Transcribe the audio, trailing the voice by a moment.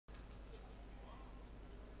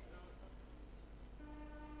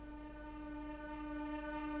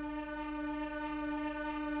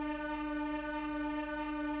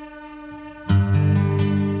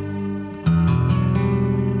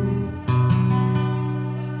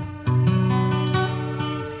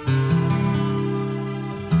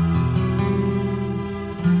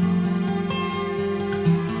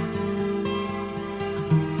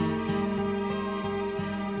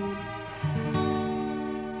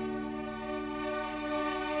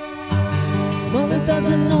but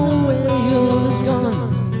doesn't know where you've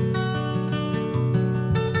gone.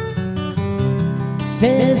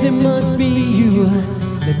 Says it must be you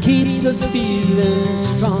that keeps us feeling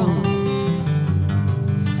strong.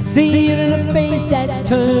 I see it in a face that's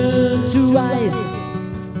turned to ice.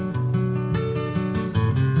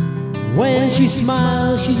 When she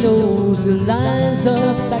smiles, she knows the lines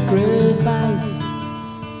of sacrifice.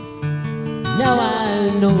 Now I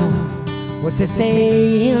know what they're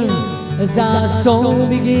saying as our song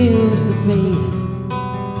begins to fade.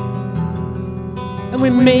 And we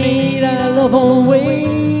made our love on wasteland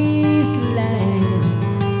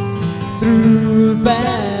through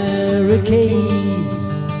barricades.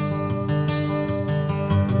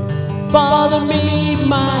 Father made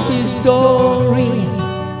my history,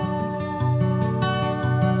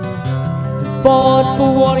 fought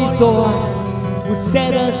for what he thought would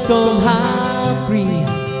set us somehow free.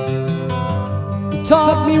 He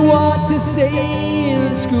taught me what to say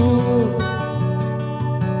in school.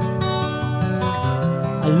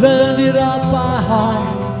 I learned it up by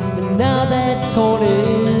heart, and now that's torn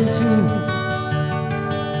in two.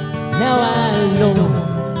 Now I know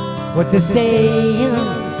what they're saying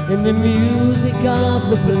in the music of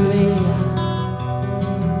the play.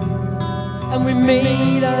 And we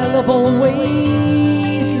made our love on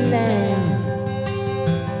wasteland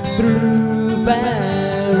through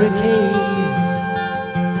barricades.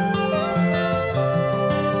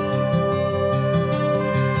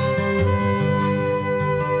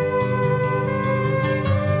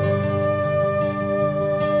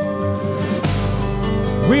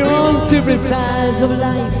 We're on different sides of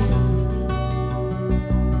life.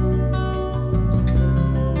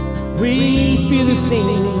 We feel the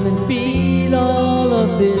same and feel all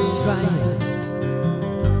of this strife.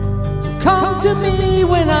 So come to me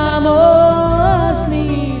when I'm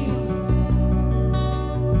asleep.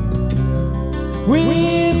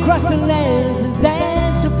 We'll cross the lands and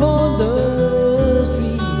dance upon the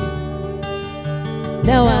street.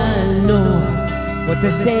 Now I know what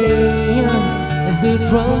they're saying as the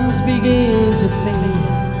drums begin to fade.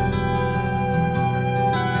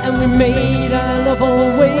 And we made our love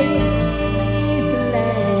on wasteland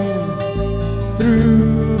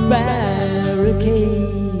through barricades.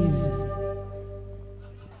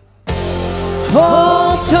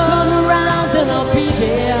 Oh, turn around and I'll be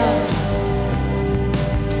there.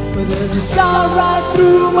 But there's a scar right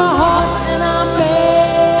through my heart and I'm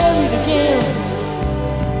married again.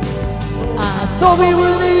 I thought we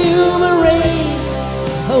were the human race,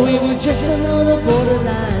 oh, we were just another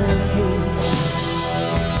borderline case.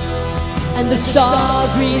 And the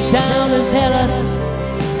stars reach down and tell us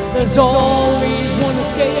there's always one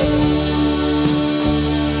escape.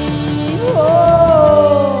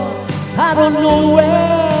 Oh, I don't know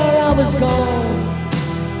where I was gone.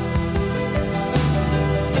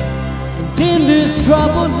 And in this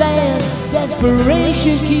troubled land,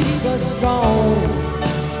 desperation keeps us strong.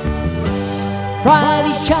 Pride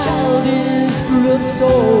is childish, full of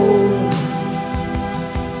soul.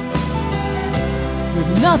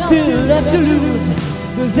 With nothing left to lose,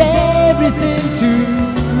 there's everything to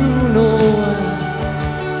know.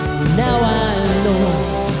 Now I know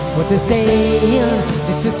what they're saying.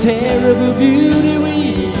 It's a terrible beauty we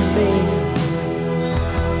made.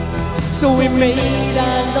 So we made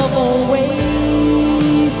our love on wasteland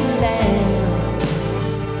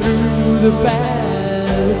through the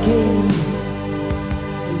barricades.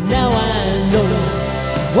 Now I know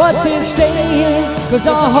what they're saying, 'cause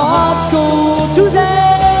our hearts go to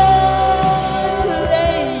that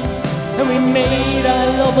place. And we made our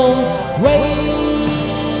love on wasteland,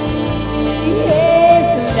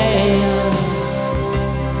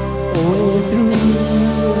 going through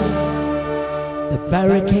the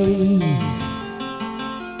barricades.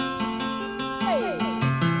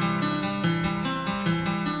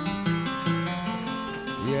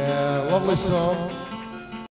 Yeah, lovely song.